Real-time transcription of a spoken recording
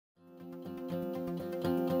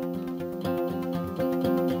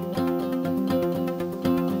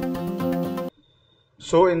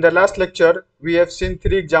So in the last lecture, we have seen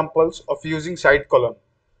three examples of using side colon.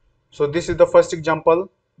 So this is the first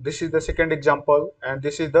example, this is the second example, and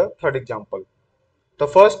this is the third example. The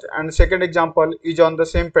first and second example is on the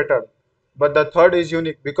same pattern, but the third is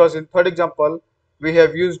unique because in third example, we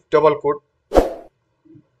have used double quote. So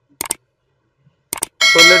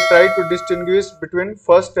let's try to distinguish between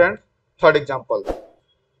first and third example.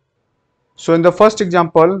 So in the first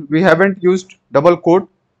example, we haven't used double quote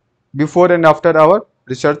before and after our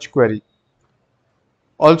research query.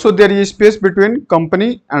 Also, there is space between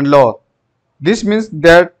company and law. This means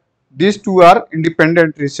that these two are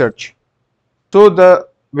independent research. So the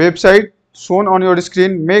website shown on your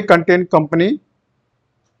screen may contain company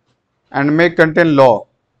and may contain law.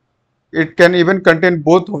 It can even contain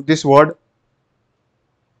both of this word,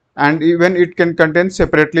 and even it can contain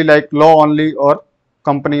separately like law only or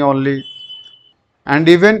company only, and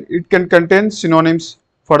even it can contain synonyms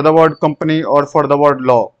for the word company or for the word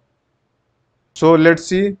law. So let's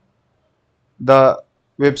see the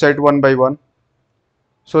website one by one.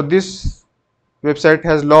 So this website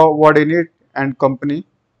has law word in it and company,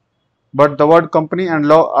 but the word company and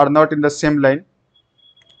law are not in the same line.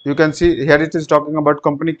 You can see here it is talking about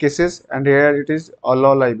company cases and here it is a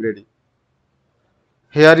law library.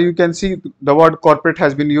 Here you can see the word corporate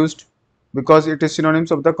has been used because it is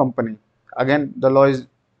synonyms of the company. Again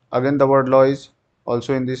the word law is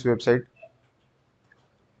also in this website.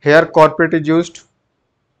 Here corporate is used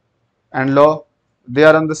and law, they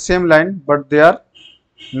are on the same line but they are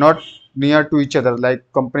not near to each other like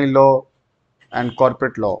company law and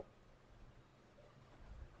corporate law.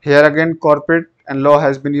 Here again corporate and law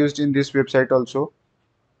has been used in this website also.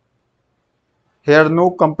 Here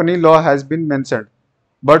no company law has been mentioned,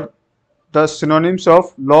 but the synonyms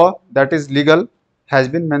of law, that is legal, has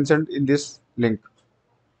been mentioned in this link.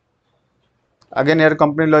 Again here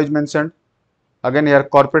company law is mentioned, again here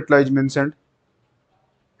corporate law is mentioned,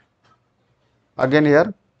 again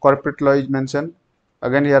here corporate law is mentioned,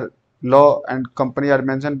 again here law and company are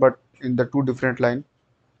mentioned but in the two different line,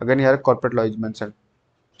 again here corporate law is mentioned.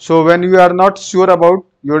 So when you are not sure about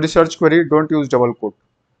your research query, don't use double quote.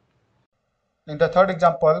 In the third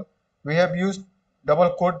example, we have used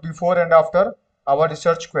double quote before and after our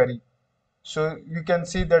research query. So you can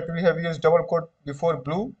see that we have used double quote before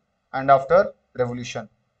blue and after revolution.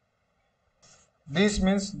 This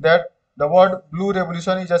means that the word blue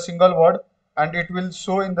revolution is a single word and it will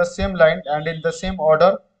show in the same line and in the same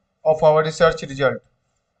order of our research result.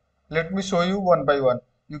 Let me show you one by one.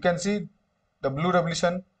 You can see the blue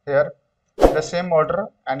revolution here in the same order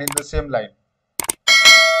and in the same line.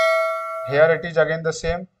 Here it is again the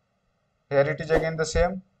same, here it is again the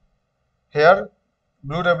same. Here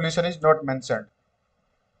blue revolution is not mentioned.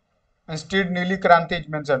 Instead Neeli Kranti is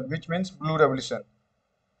mentioned, which means blue revolution.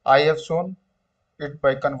 I have shown it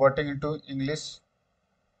by converting into English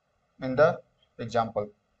in the example.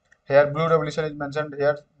 Here blue revolution is mentioned,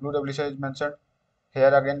 here blue revolution is mentioned,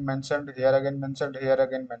 here again mentioned, here again mentioned, here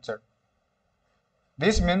again mentioned.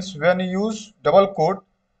 This means when you use double quote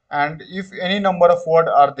and if any number of words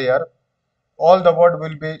are there, all the word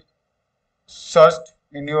will be searched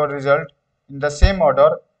in your result in the same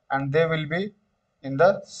order and they will be in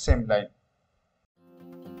the same line.